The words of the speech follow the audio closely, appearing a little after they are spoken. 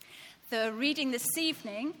The reading this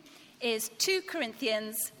evening is 2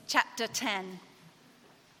 Corinthians chapter 10,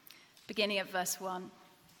 beginning at verse 1.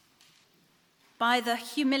 By the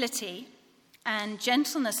humility and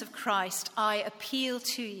gentleness of Christ, I appeal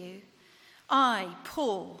to you. I,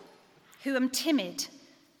 Paul, who am timid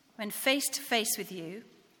when face to face with you,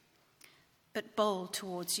 but bold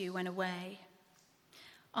towards you when away.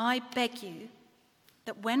 I beg you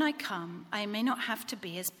that when I come, I may not have to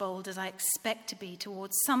be as bold as I expect to be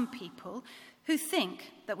towards some people who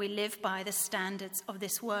think that we live by the standards of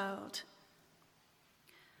this world.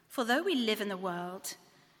 For though we live in the world,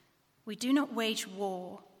 we do not wage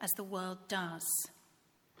war as the world does.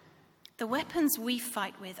 The weapons we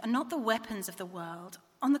fight with are not the weapons of the world.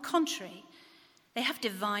 On the contrary, they have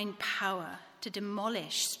divine power to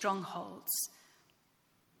demolish strongholds.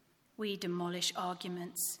 We demolish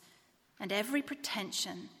arguments and every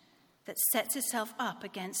pretension that sets itself up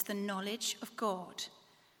against the knowledge of God.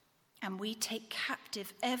 And we take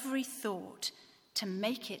captive every thought to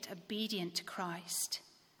make it obedient to Christ.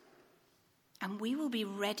 And we will be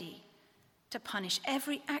ready to punish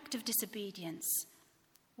every act of disobedience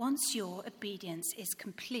once your obedience is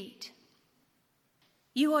complete.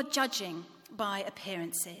 You are judging by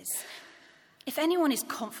appearances. If anyone is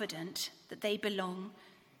confident that they belong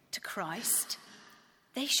to Christ,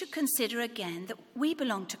 they should consider again that we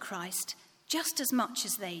belong to Christ just as much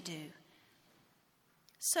as they do.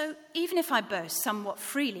 So even if I boast somewhat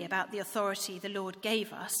freely about the authority the Lord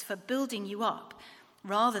gave us for building you up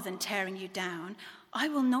rather than tearing you down, I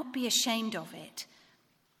will not be ashamed of it.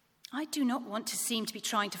 I do not want to seem to be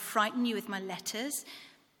trying to frighten you with my letters,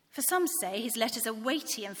 for some say his letters are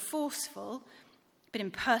weighty and forceful, but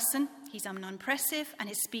in person he's unimpressive and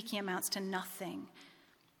his speaking amounts to nothing.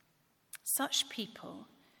 Such people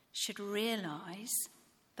should realize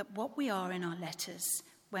that what we are in our letters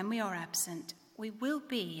when we are absent, we will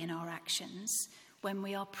be in our actions when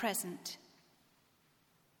we are present.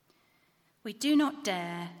 We do not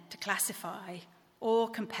dare to classify or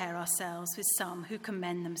compare ourselves with some who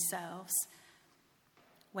commend themselves.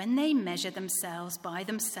 When they measure themselves by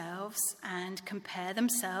themselves and compare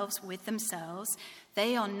themselves with themselves,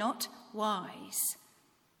 they are not wise.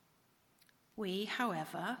 We,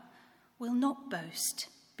 however, will not boast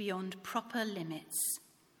beyond proper limits,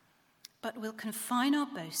 but will confine our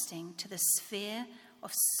boasting to the sphere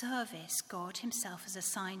of service God himself has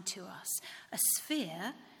assigned to us, a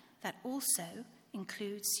sphere that also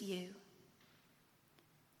includes you.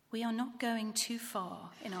 We are not going too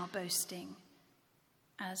far in our boasting,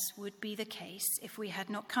 as would be the case if we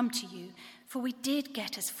had not come to you, for we did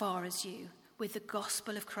get as far as you with the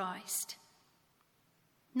gospel of Christ.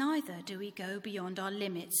 Neither do we go beyond our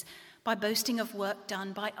limits by boasting of work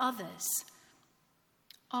done by others.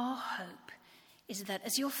 Our hope is that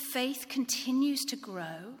as your faith continues to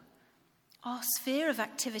grow, our sphere of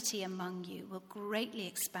activity among you will greatly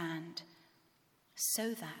expand,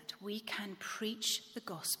 so that we can preach the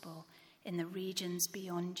gospel in the regions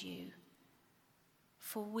beyond you.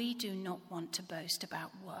 For we do not want to boast about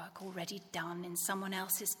work already done in someone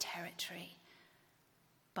else's territory,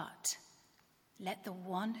 but let the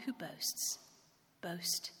one who boasts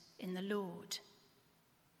boast in the Lord.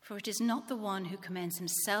 For it is not the one who commends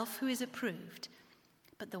himself who is approved,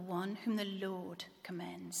 but the one whom the Lord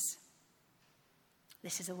commends.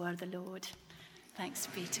 This is the word of the Lord. Thanks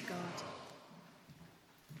be to God.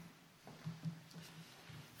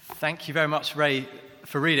 Thank you very much, Ray,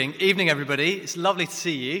 for reading. Evening, everybody. It's lovely to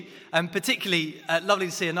see you, and particularly lovely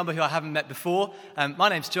to see a number who I haven't met before. My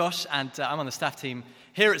name's Josh, and I'm on the staff team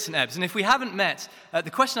here at St Ebbe's. And if we haven't met,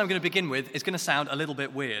 the question I'm going to begin with is going to sound a little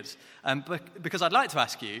bit weird, because I'd like to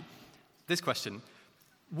ask you this question.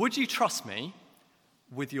 Would you trust me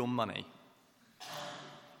with your money?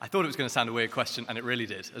 I thought it was going to sound a weird question, and it really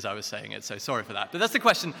did as I was saying it, so sorry for that. But that's the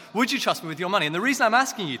question, would you trust me with your money? And the reason I'm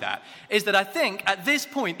asking you that is that I think at this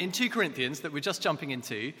point in 2 Corinthians that we're just jumping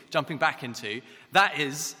back into, that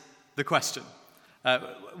is the question.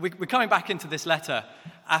 We're coming back into this letter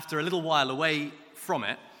after a little while away from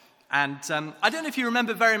it, and I don't know if you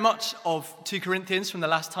remember very much of 2 Corinthians from the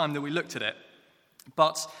last time that we looked at it,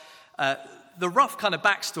 but the rough kind of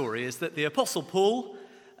backstory is that the Apostle Paul,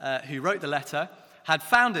 who wrote the letter, had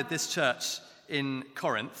founded this church in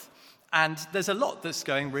Corinth, and there's a lot that's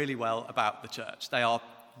going really well about the church. They are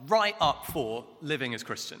right up for living as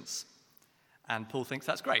Christians, and Paul thinks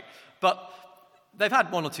that's great. But they've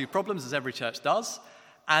had one or two problems, as every church does,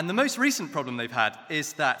 and the most recent problem they've had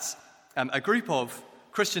is that a group of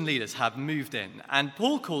Christian leaders have moved in, and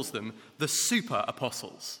Paul calls them the super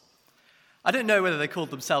apostles. I don't know whether they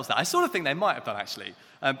called themselves that. I sort of think they might have done, actually,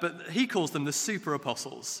 but he calls them the super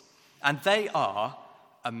apostles. And they are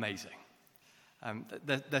amazing.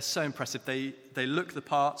 They're so impressive. They look the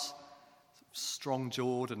part,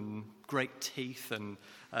 strong-jawed and great teeth and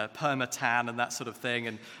perma-tan and that sort of thing.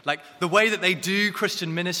 And like the way that they do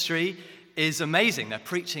Christian ministry is amazing. Their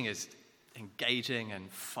preaching is engaging and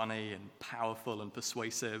funny and powerful and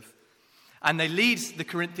persuasive. And they lead the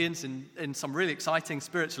Corinthians in some really exciting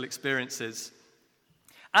spiritual experiences.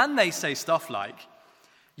 And they say stuff like,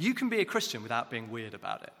 you can be a Christian without being weird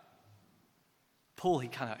about it. Paul, he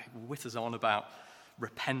kind of whitters on about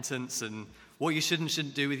repentance and what you should and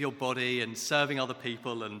shouldn't do with your body and serving other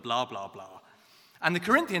people and blah, blah, blah. And the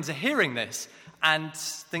Corinthians are hearing this and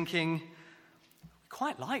thinking,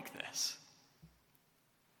 quite like this.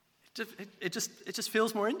 It just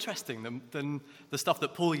feels more interesting than the stuff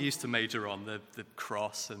that Paul used to major on, the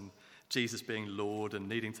cross and Jesus being Lord and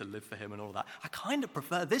needing to live for him and all that. I kind of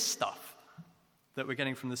prefer this stuff that we're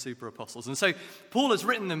getting from the super apostles. And so Paul has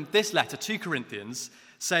written them this letter to Corinthians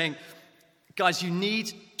saying, guys, you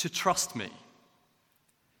need to trust me.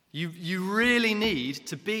 You really need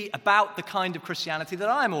to be about the kind of Christianity that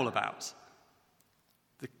I'm all about.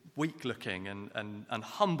 The weak-looking and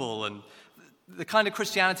humble and the kind of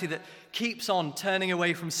Christianity that keeps on turning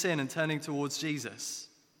away from sin and turning towards Jesus.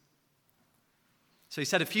 So he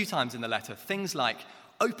said a few times in the letter, things like,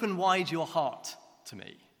 open wide your heart to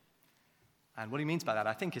me. And what he means by that,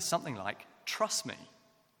 I think, is something like, trust me.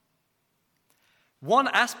 One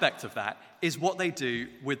aspect of that is what they do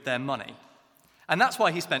with their money. And that's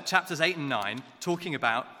why he spent chapters 8 and 9 talking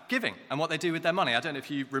about giving and what they do with their money. I don't know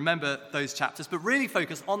if you remember those chapters, but really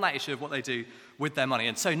focus on that issue of what they do with their money.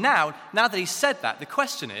 And so now that he's said that, the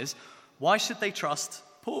question is, why should they trust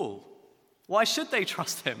Paul? Why should they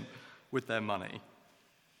trust him with their money?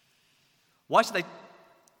 Why should they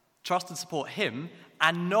trust and support him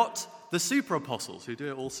and not the super apostles who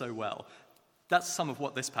do it all so well? That's some of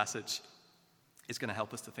what this passage is going to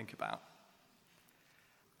help us to think about.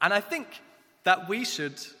 And I think that we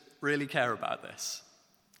should really care about this.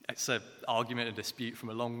 It's an argument and dispute from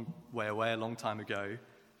a long way away, a long time ago.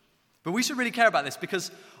 But we should really care about this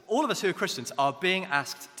because all of us who are Christians are being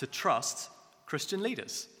asked to trust Christian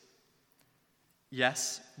leaders.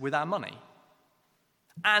 Yes, with our money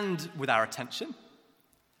and with our attention,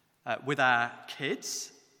 with our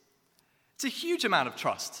kids. It's a huge amount of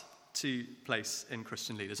trust to place in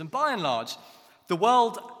Christian leaders. And by and large, the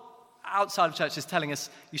world outside of church is telling us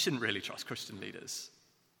you shouldn't really trust Christian leaders.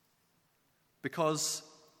 Because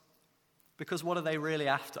what are they really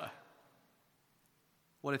after?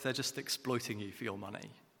 What if they're just exploiting you for your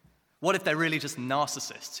money? What if they're really just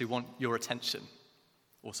narcissists who want your attention?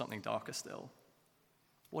 Or something darker still?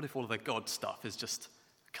 What if all of their God stuff is just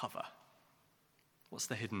cover? What's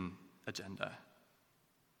the hidden agenda?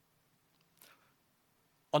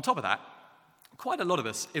 On top of that, quite a lot of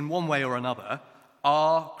us, in one way or another,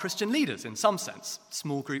 are Christian leaders in some sense.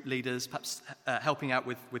 Small group leaders, perhaps helping out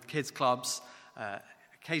with kids' clubs,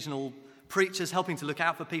 occasional preachers helping to look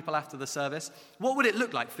out for people after the service. What would it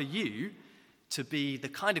look like for you to be the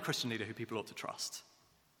kind of Christian leader who people ought to trust?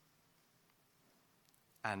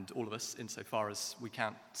 And all of us, insofar as we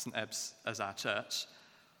count St. Ebbe's as our church,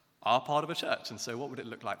 are part of a church. And so what would it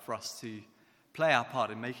look like for us to play our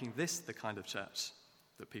part in making this the kind of church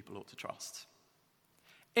that people ought to trust?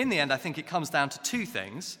 In the end, I think it comes down to two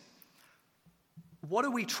things. What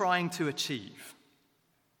are we trying to achieve?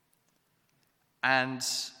 And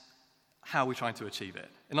how are we trying to achieve it?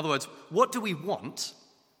 In other words, what do we want?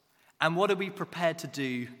 And what are we prepared to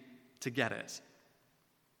do to get it?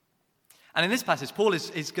 And in this passage, Paul is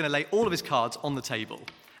going to lay all of his cards on the table.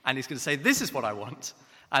 And he's going to say, this is what I want.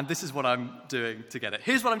 And this is what I'm doing to get it.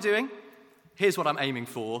 Here's what I'm doing. Here's what I'm aiming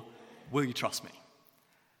for. Will you trust me?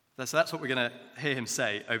 So that's what we're going to hear him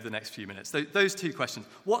say over the next few minutes. Those two questions.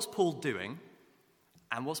 What's Paul doing?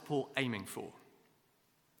 And what's Paul aiming for?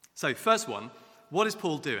 So first one, what is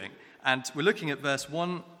Paul doing? And we're looking at verse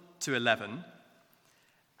 1 to 11.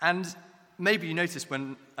 And maybe you noticed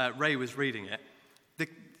when Ray was reading it, the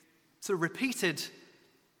sort of repeated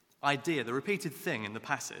idea, the repeated thing in the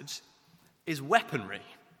passage is weaponry.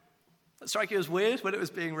 That strike you as weird when it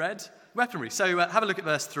was being read? Weaponry. So have a look at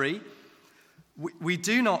verse 3. We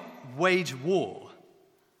do not wage war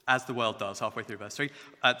as the world does, halfway through verse 3.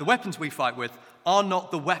 The weapons we fight with are not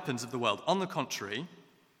the weapons of the world. On the contrary,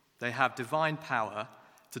 they have divine power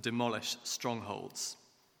to demolish strongholds.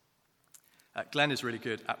 Glenn is really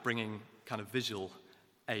good at bringing kind of visual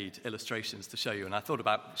aid illustrations to show you. And I thought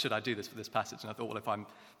about, should I do this for this passage? And I thought, well, if I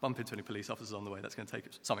bump into any police officers on the way, that's going to take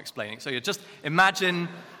some explaining. So you just imagine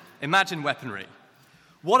weaponry.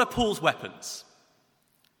 What are Paul's weapons?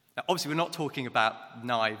 Now, obviously, we're not talking about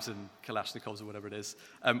knives and Kalashnikovs or whatever it is.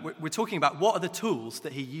 We're talking about what are the tools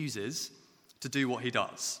that he uses to do what he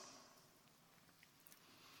does.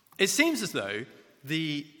 It seems as though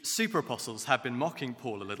the super apostles have been mocking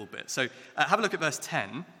Paul a little bit. So have a look at verse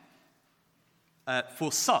 10.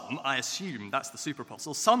 For some, I assume that's the super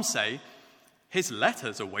apostles, some say his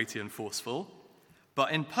letters are weighty and forceful,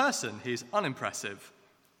 but in person he's unimpressive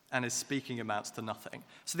and his speaking amounts to nothing.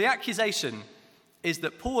 So the accusation is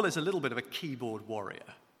that Paul is a little bit of a keyboard warrior.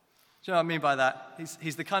 Do you know what I mean by that?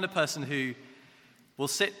 He's the kind of person who will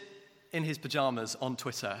sit in his pajamas on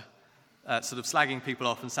Twitter, sort of slagging people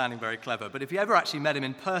off and sounding very clever. But if you ever actually met him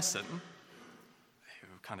in person, he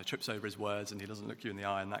kind of trips over his words and he doesn't look you in the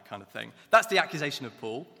eye and that kind of thing. That's the accusation of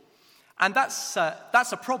Paul. And that's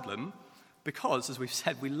a problem because, as we've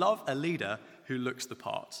said, we love a leader who looks the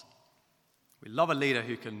part. We love a leader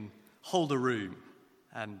who can hold a room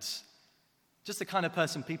and just the kind of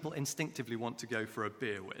person people instinctively want to go for a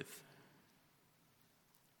beer with.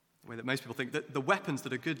 The way that most people think that the weapons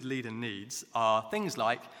that a good leader needs are things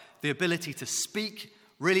like the ability to speak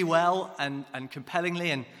really well and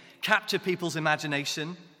compellingly and capture people's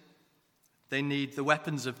imagination. They need the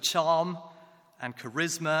weapons of charm and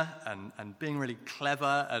charisma and being really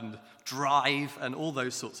clever and drive and all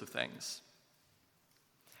those sorts of things.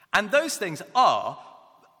 And those things are,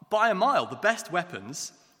 by a mile, the best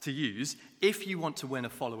weapons to use if you want to win a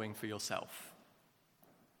following for yourself.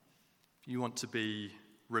 You want to be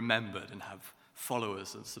remembered and have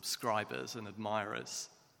followers and subscribers and admirers.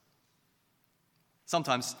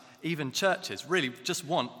 Sometimes even churches really just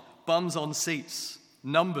want bums on seats,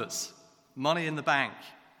 numbers, money in the bank.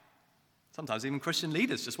 Sometimes even Christian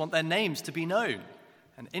leaders just want their names to be known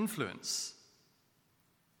and influence.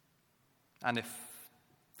 And if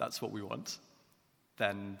that's what we want,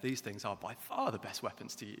 then these things are by far the best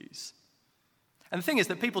weapons to use. And the thing is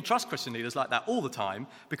that people trust Christian leaders like that all the time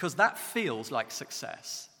because that feels like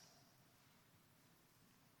success.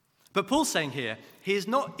 But Paul's saying here, he is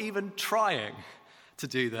not even trying to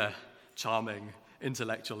do the charming,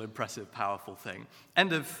 intellectual, impressive, powerful thing.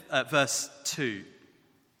 End of verse 2.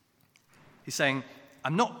 He's saying,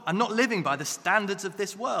 I'm not living by the standards of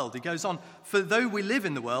this world. He goes on, for though we live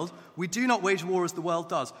in the world, we do not wage war as the world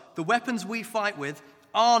does. The weapons we fight with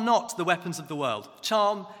are not the weapons of the world.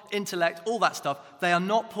 Charm, intellect, all that stuff, they are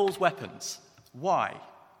not Paul's weapons. Why?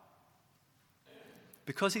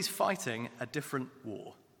 Because he's fighting a different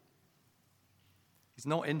war. He's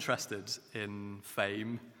not interested in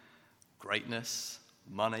fame, greatness,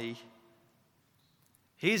 money.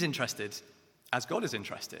 He's interested, as God is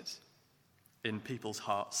interested, in people's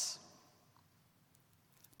hearts.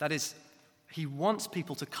 That is, he wants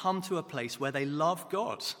people to come to a place where they love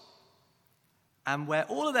God and where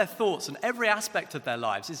all of their thoughts and every aspect of their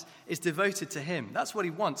lives is devoted to him. That's what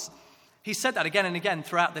he wants. He said that again and again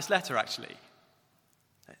throughout this letter, actually.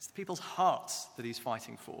 It's the people's hearts that he's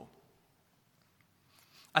fighting for.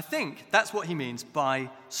 I think that's what he means by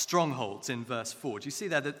strongholds in verse 4. Do you see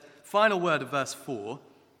there the final word of verse 4?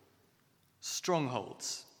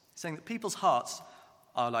 Strongholds. He's saying that people's hearts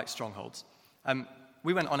are like strongholds.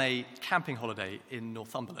 We went on a camping holiday in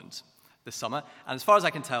Northumberland this summer, and as far as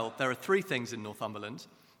I can tell, there are three things in Northumberland.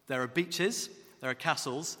 There are beaches, there are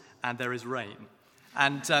castles, and there is rain.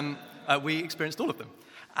 And we experienced all of them.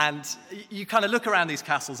 And you kind of look around these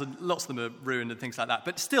castles, and lots of them are ruined and things like that.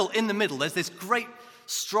 But still, in the middle, there's this great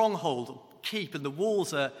stronghold, keep, and the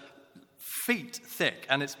walls are feet thick,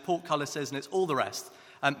 and it's portcullises, and it's all the rest.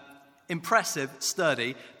 Impressive,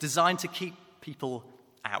 sturdy, designed to keep people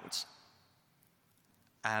out.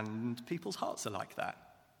 And people's hearts are like that.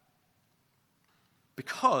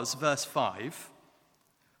 Because, verse 5,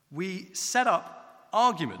 we set up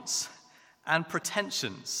arguments and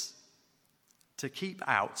pretensions to keep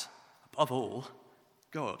out, above all,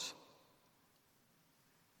 God.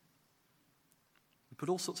 We put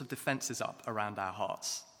all sorts of defenses up around our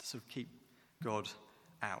hearts to sort of keep God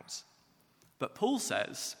out. But Paul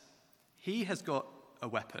says he has got a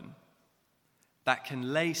weapon that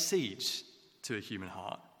can lay siege to a human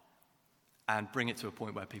heart and bring it to a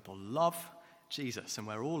point where people love Jesus and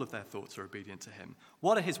where all of their thoughts are obedient to him.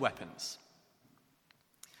 What are his weapons?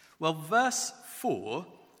 Well, verse 4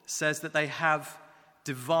 says that they have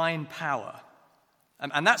divine power.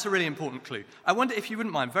 And that's a really important clue. I wonder if you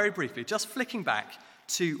wouldn't mind, very briefly, just flicking back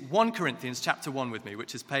to 1 Corinthians chapter 1 with me,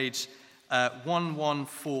 which is page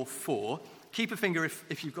 1144. Keep a finger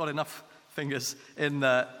if you've got enough fingers in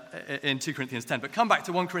 2 Corinthians 10. But come back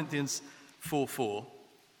to 1 Corinthians 4:4.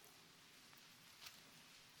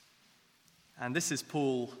 And this is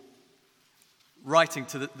Paul writing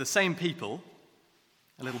to the same people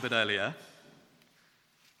a little bit earlier.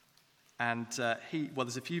 And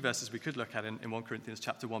there's a few verses we could look at in 1 Corinthians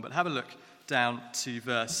chapter 1, but have a look down to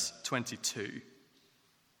verse 22.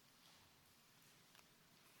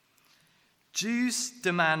 Jews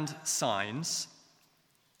demand signs,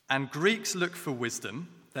 and Greeks look for wisdom.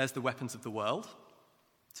 There's the weapons of the world,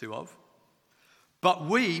 two of. But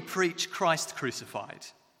we preach Christ crucified,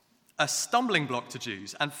 a stumbling block to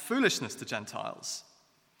Jews and foolishness to Gentiles.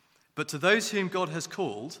 But to those whom God has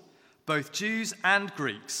called, both Jews and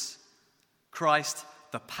Greeks, Christ,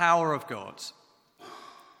 the power of God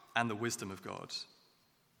and the wisdom of God.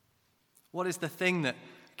 What is the thing that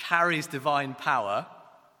carries divine power?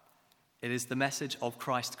 It is the message of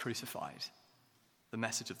Christ crucified, the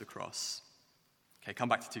message of the cross. Okay, come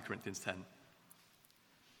back to 2 Corinthians 10.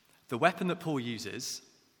 The weapon that Paul uses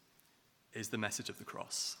is the message of the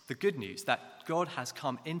cross, the good news that God has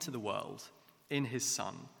come into the world in his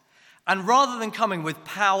Son. And rather than coming with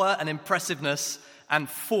power and impressiveness and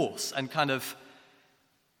force and kind of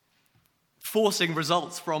forcing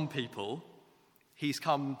results from people, he's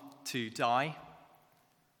come to die,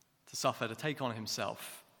 to suffer, to take on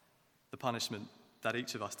himself the punishment that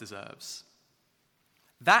each of us deserves.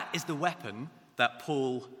 That is the weapon that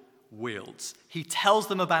Paul wields. He tells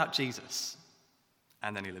them about Jesus,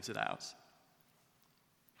 and then he lives it out.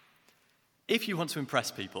 If you want to impress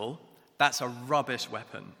people, that's a rubbish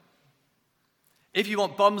weapon. If you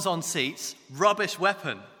want bums on seats, rubbish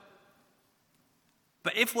weapon.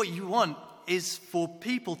 But if what you want is for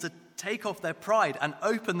people to take off their pride and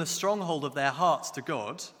open the stronghold of their hearts to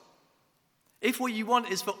God, if what you want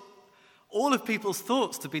is for all of people's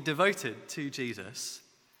thoughts to be devoted to Jesus,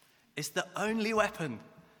 it's the only weapon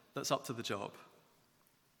that's up to the job.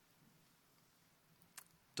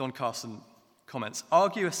 Don Carson comments,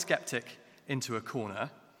 argue a skeptic into a corner,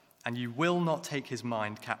 and you will not take his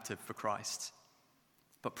mind captive for Christ.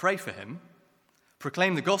 But pray for him,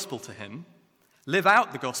 proclaim the gospel to him, live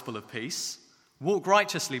out the gospel of peace, walk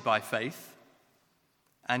righteously by faith,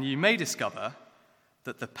 and you may discover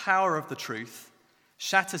that the power of the truth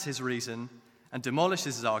shatters his reason and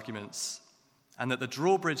demolishes his arguments, and that the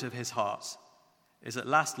drawbridge of his heart is at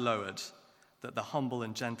last lowered, that the humble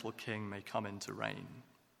and gentle king may come in to reign.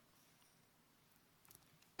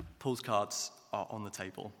 Paul's cards are on the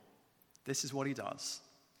table. This is what he does.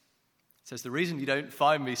 He says, the reason you don't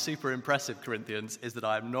find me super impressive, Corinthians, is that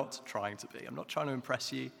I am not trying to be. I'm not trying to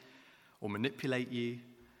impress you or manipulate you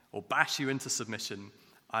or bash you into submission.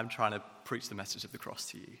 I'm trying to preach the message of the cross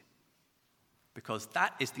to you. Because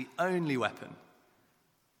that is the only weapon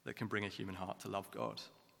that can bring a human heart to love God.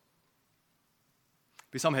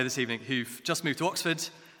 There'll be some here this evening who've just moved to Oxford,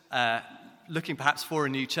 looking perhaps for a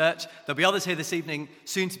new church. There'll be others here this evening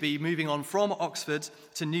soon to be moving on from Oxford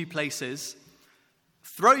to new places.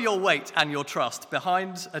 Throw your weight and your trust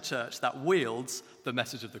behind a church that wields the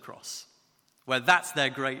message of the cross, where that's their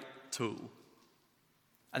great tool.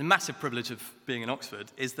 And the massive privilege of being in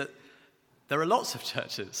Oxford is that there are lots of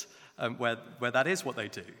churches where that is what they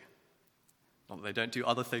do. Not that they don't do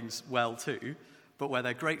other things well too, but where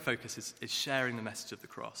their great focus is sharing the message of the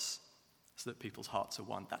cross so that people's hearts are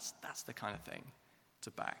won. That's the kind of thing to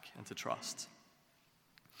back and to trust.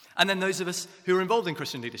 And then those of us who are involved in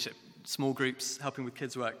Christian leadership, small groups, helping with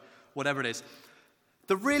kids' work, whatever it is.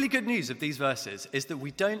 The really good news of these verses is that we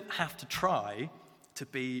don't have to try to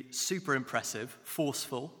be super impressive,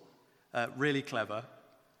 forceful, really clever.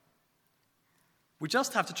 We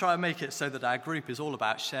just have to try and make it so that our group is all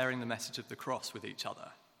about sharing the message of the cross with each other,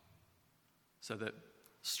 so that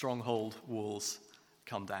stronghold walls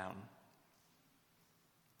come down.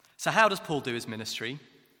 So how does Paul do his ministry?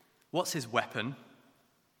 What's his weapon?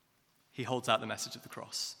 He holds out the message of the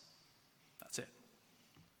cross. That's it.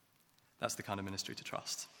 That's the kind of ministry to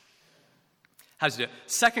trust. How does he do it?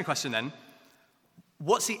 Second question then,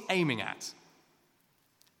 what's he aiming at?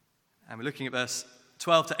 And we're looking at verse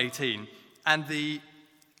 12 to 18. And the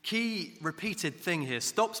key repeated thing here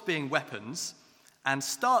stops being weapons and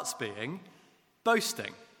starts being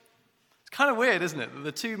boasting. It's kind of weird, isn't it?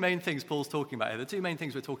 The two main things Paul's talking about here, the two main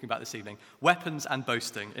things we're talking about this evening, weapons and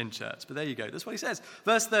boasting in church. But there you go. That's what he says.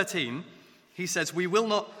 Verse 13, he says, we will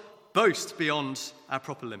not boast beyond our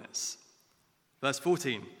proper limits. Verse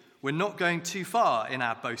 14, we're not going too far in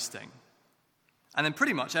our boasting. And then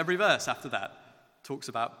pretty much every verse after that talks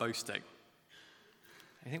about boasting.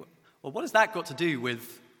 You think, well, what has that got to do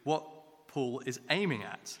with what Paul is aiming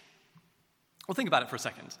at? Well, think about it for a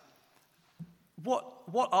second.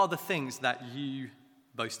 What are the things that you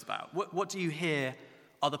boast about? What do you hear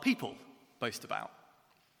other people boast about?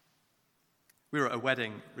 We were at a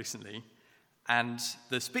wedding recently, and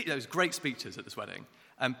there was great speeches at this wedding.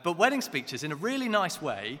 But wedding speeches, in a really nice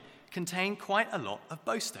way, contain quite a lot of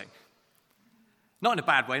boasting. Not in a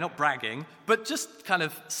bad way, not bragging, but just kind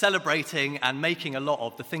of celebrating and making a lot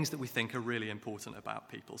of the things that we think are really important about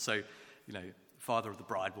people. So, father of the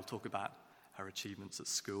bride will talk about her achievements at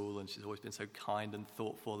school, and she's always been so kind and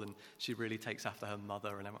thoughtful, and she really takes after her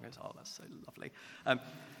mother, and everyone goes, oh, that's so lovely.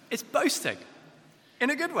 It's boasting in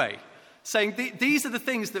a good way, saying these are the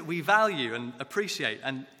things that we value and appreciate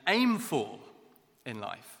and aim for in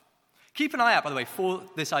life. Keep an eye out, by the way, for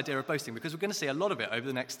this idea of boasting, because we're going to see a lot of it over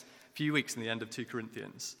the next few weeks in the end of 2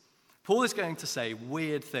 Corinthians. Paul is going to say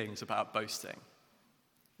weird things about boasting.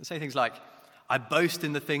 He'll say things like, I boast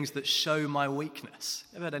in the things that show my weakness.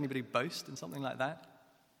 Ever heard anybody boast in something like that?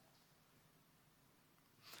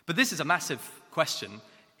 But this is a massive question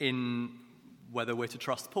in whether we're to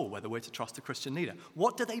trust Paul, whether we're to trust a Christian leader.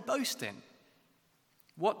 What do they boast in?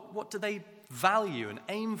 What do they value and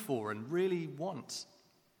aim for and really want?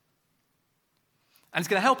 And it's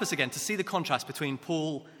going to help us again to see the contrast between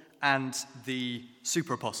Paul and the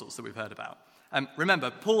super apostles that we've heard about. Remember,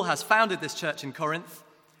 Paul has founded this church in Corinth.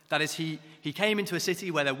 That is, he came into a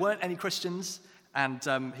city where there weren't any Christians,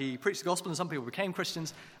 and he preached the gospel, and some people became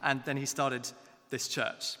Christians, and then he started this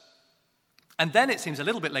church. And then it seems a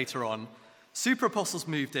little bit later on, super apostles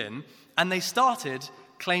moved in, and they started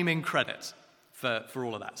claiming credit for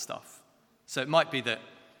all of that stuff. So it might be that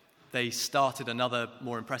they started another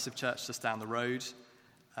more impressive church just down the road.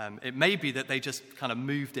 It may be that they just kind of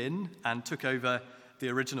moved in and took over the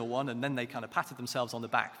original one, and then they kind of patted themselves on the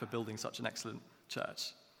back for building such an excellent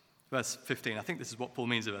church. Verse 15, I think this is what Paul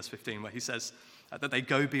means in verse 15, where he says that they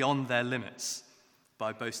go beyond their limits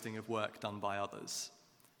by boasting of work done by others.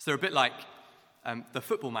 So they're a bit like the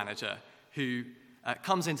football manager who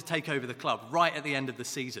comes in to take over the club right at the end of the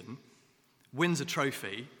season, wins a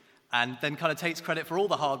trophy, and then kind of takes credit for all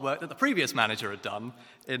the hard work that the previous manager had done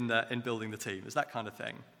in building the team. It's that kind of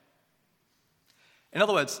thing. In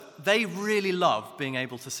other words, they really love being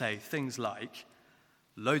able to say things like,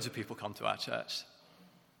 loads of people come to our church,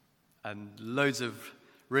 and loads of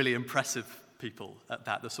really impressive people at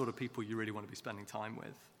that, the sort of people you really want to be spending time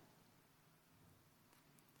with.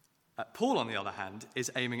 Paul, on the other hand, is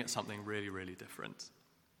aiming at something really, really different.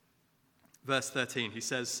 Verse 13, he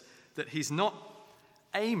says that he's not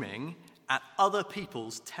aiming at other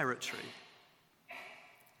people's territory. I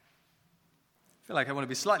feel like I want to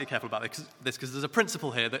be slightly careful about this because there's a principle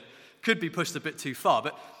here that could be pushed a bit too far.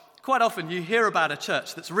 But quite often you hear about a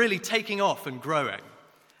church that's really taking off and growing.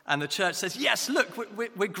 And the church says, yes, look,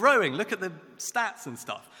 we're growing. Look at the stats and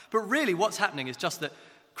stuff. But really what's happening is just that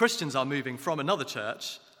Christians are moving from another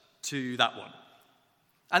church to that one.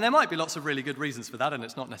 And there might be lots of really good reasons for that, and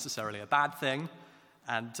it's not necessarily a bad thing.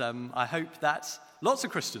 And I hope that lots of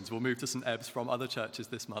Christians will move to St. Ebbs from other churches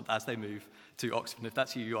this month as they move to Oxford. And if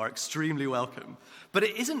that's you, you are extremely welcome. But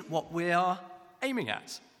it isn't what we are aiming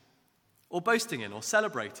at, or boasting in, or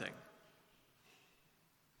celebrating.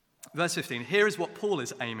 Verse 15, here is what Paul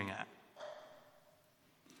is aiming at.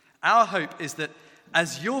 Our hope is that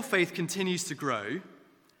as your faith continues to grow,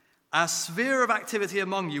 our sphere of activity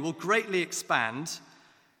among you will greatly expand.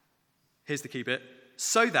 Here's the key bit,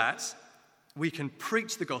 so that we can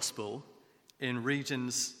preach the gospel in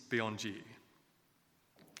regions beyond you.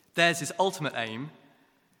 There's his ultimate aim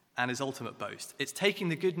and his ultimate boast. It's taking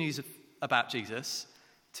the good news about Jesus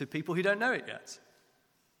to people who don't know it yet.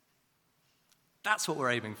 That's what we're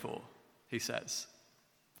aiming for, he says.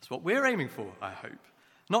 That's what we're aiming for, I hope.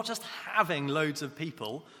 Not just having loads of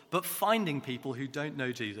people, but finding people who don't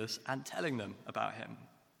know Jesus and telling them about him.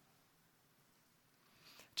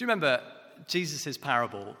 Do you remember Jesus'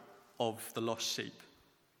 parable of the lost sheep?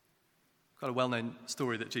 Got a well-known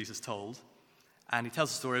story that Jesus told, and he tells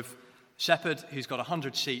the story of a shepherd who's got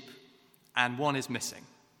 100 sheep and one is missing.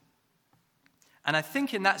 And I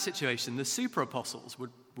think in that situation, the super apostles would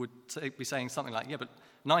be saying something like, yeah, but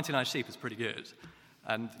 99 sheep is pretty good.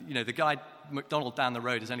 And, the guy, McDonald, down the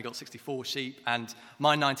road has only got 64 sheep, and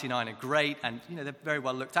my 99 are great, and, they're very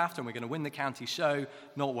well looked after, and we're going to win the county show,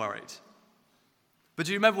 not worried. But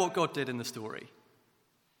do you remember what God did in the story?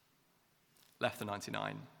 Left the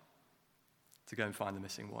 99 to go and find the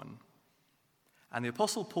missing one. And the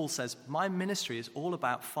Apostle Paul says, my ministry is all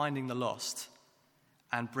about finding the lost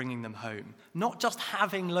and bringing them home. Not just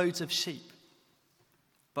having loads of sheep,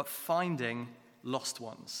 but finding lost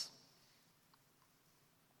ones.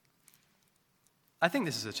 I think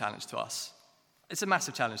this is a challenge to us. It's a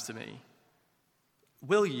massive challenge to me.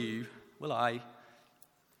 Will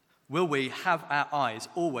we have our eyes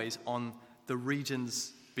always on the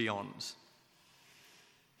regions beyond?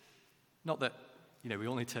 Not that, we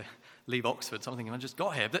all need to leave Oxford, something I just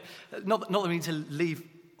got here, but not that we need to leave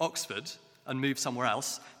Oxford, and move somewhere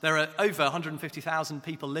else. There are over 150,000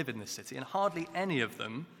 people live in this city, and hardly any of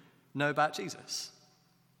them know about Jesus.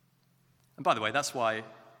 And by the way, that's why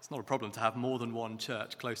it's not a problem to have more than one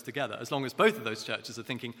church close together, as long as both of those churches are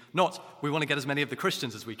thinking, not we want to get as many of the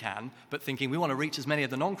Christians as we can, but thinking we want to reach as many of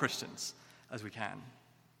the non-Christians as we can.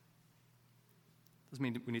 Doesn't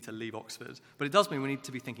mean we need to leave Oxford, but it does mean we need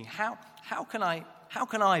to be thinking, how can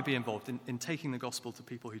I be involved in taking the gospel to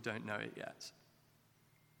people who don't know it yet?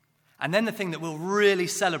 And then the thing that we'll really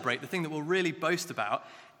celebrate, the thing that we'll really boast about,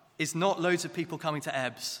 is not loads of people coming to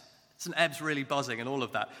Ebbs. Isn't Ebbs really buzzing and all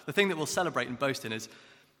of that? The thing that we'll celebrate and boast in is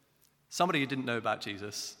somebody who didn't know about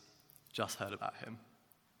Jesus just heard about him.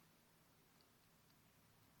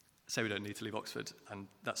 Say we don't need to leave Oxford, and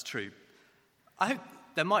that's true. I hope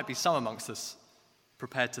there might be some amongst us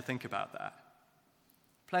prepared to think about that.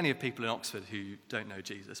 Plenty of people in Oxford who don't know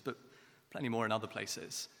Jesus, but plenty more in other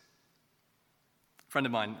places. A friend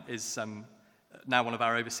of mine is now one of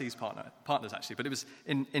our overseas partners, actually, but it was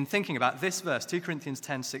in thinking about this verse, 2 Corinthians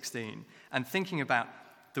 10:16, and thinking about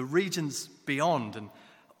the regions beyond and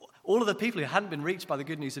all of the people who hadn't been reached by the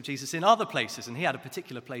good news of Jesus in other places, and he had a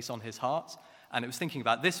particular place on his heart, and it was thinking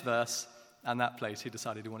about this verse and that place, he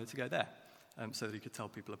decided he wanted to go there so that he could tell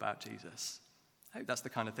people about Jesus. I hope that's the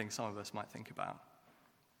kind of thing some of us might think about.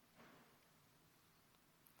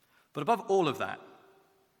 But above all of that,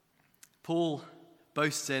 Paul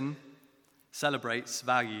boasts in, celebrates,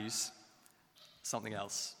 values something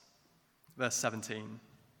else. Verse 17.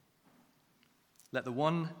 Let the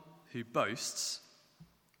one who boasts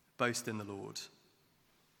boast in the Lord.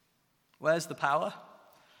 Where's the power?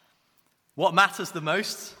 What matters the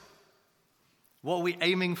most? What are we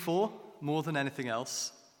aiming for more than anything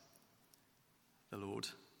else? The Lord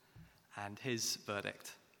and his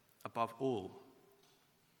verdict above all.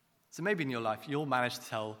 So maybe in your life you'll manage to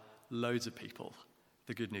tell loads of people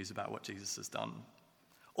the good news about what Jesus has done.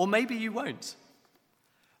 Or maybe you won't.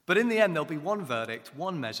 But in the end there'll be one verdict,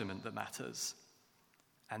 one measurement that matters,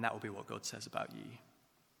 and that will be what God says about you.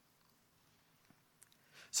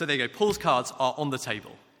 So there you go. Paul's cards are on the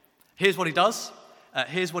table. Here's what he does.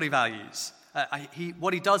 Here's what he values.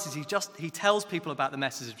 What he does is he tells people about the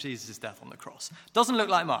message of Jesus' death on the cross. Doesn't look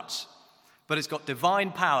like much, but it's got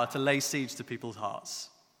divine power to lay siege to people's hearts.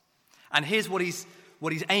 And here's what he's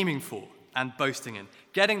aiming for and boasting in,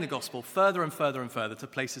 getting the gospel further and further and further to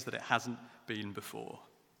places that it hasn't been before.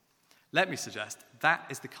 Let me suggest that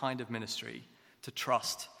is the kind of ministry to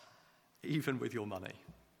trust even with your money.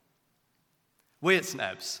 We at St.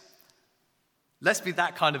 Ebbs, let's be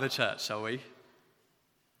that kind of a church, shall we?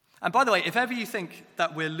 And by the way, if ever you think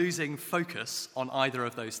that we're losing focus on either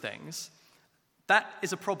of those things, that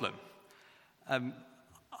is a problem.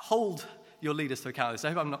 Hold your leaders to account of this. I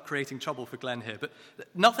hope I'm not creating trouble for Glenn here, but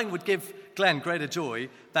nothing would give Glenn greater joy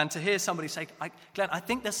than to hear somebody say, Glenn, I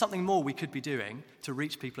think there's something more we could be doing to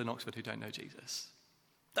reach people in Oxford who don't know Jesus.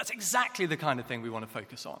 That's exactly the kind of thing we want to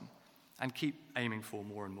focus on and keep aiming for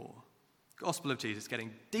more and more. Gospel of Jesus,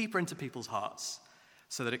 getting deeper into people's hearts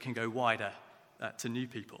so that it can go wider to new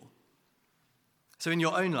people. So in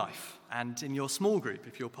your own life and in your small group,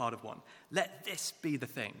 if you're part of one, let this be the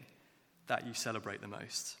thing that you celebrate the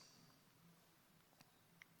most.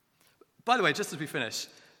 By the way, just as we finish,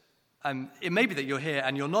 it may be that you're here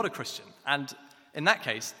and you're not a Christian. And in that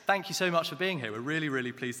case, thank you so much for being here. We're really,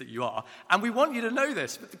 really pleased that you are. And we want you to know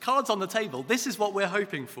this. With the cards on the table, this is what we're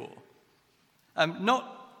hoping for.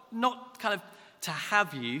 Not kind of to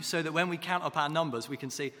have you so that when we count up our numbers, we can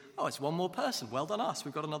see, oh, it's one more person. Well done us.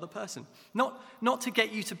 We've got another person. Not to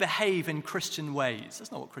get you to behave in Christian ways.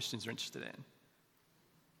 That's not what Christians are interested in.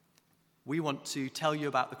 We want to tell you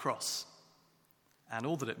about the cross and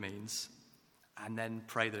all that it means, and then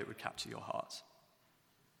pray that it would capture your heart.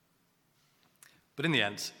 But in the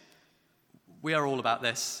end, we are all about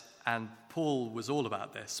this, and Paul was all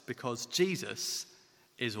about this because Jesus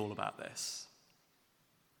is all about this.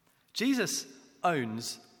 Jesus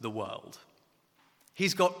owns the world.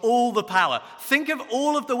 He's got all the power. Think of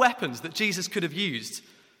all of the weapons that Jesus could have used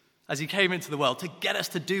as he came into the world to get us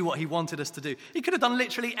to do what he wanted us to do. He could have done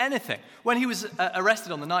literally anything. When he was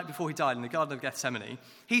arrested on the night before he died in the Garden of Gethsemane,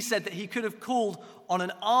 he said that he could have called on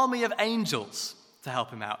an army of angels to help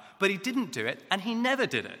him out, but he didn't do it, and he never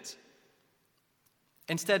did it.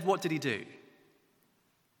 Instead, what did he do?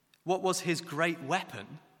 What was his great weapon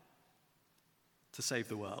to save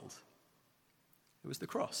the world? It was the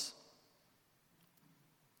cross.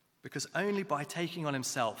 Because only by taking on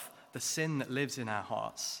himself the sin that lives in our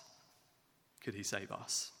hearts could he save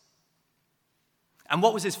us. And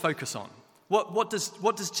what was his focus on? What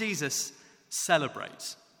does Jesus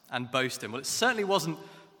celebrate and boast in? Well, it certainly wasn't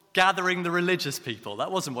gathering the religious people.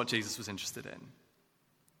 That wasn't what Jesus was interested in.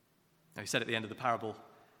 Now, he said at the end of the parable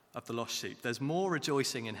of the lost sheep, there's more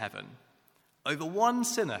rejoicing in heaven over one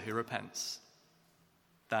sinner who repents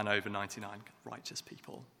than over 99 righteous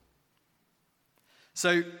people.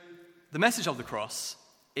 So the message of the cross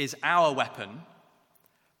is our weapon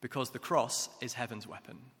because the cross is heaven's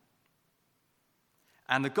weapon.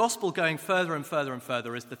 And the gospel going further and further and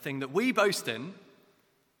further is the thing that we boast in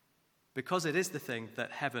because it is the thing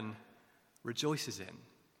that heaven rejoices in,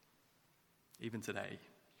 even today.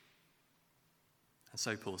 And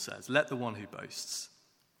so Paul says, let the one who boasts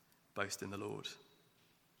boast in the Lord.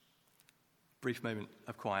 Brief moment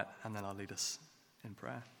of quiet, and then I'll lead us in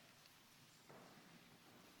prayer.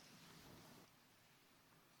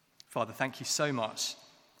 Father, thank you so much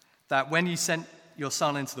that when you sent your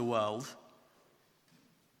Son into the world,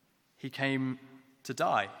 he came to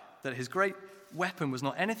die, that his great weapon was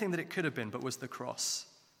not anything that it could have been, but was the cross,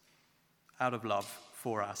 out of love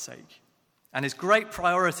for our sake. And his great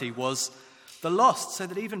priority was the lost, so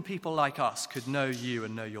that even people like us could know you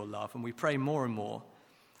and know your love. And we pray more and more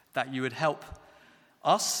that you would help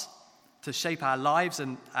us to shape our lives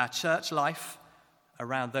and our church life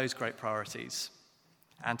around those great priorities,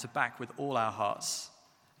 and to back with all our hearts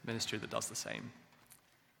ministry that does the same.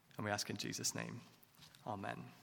 And we ask in Jesus' name, amen.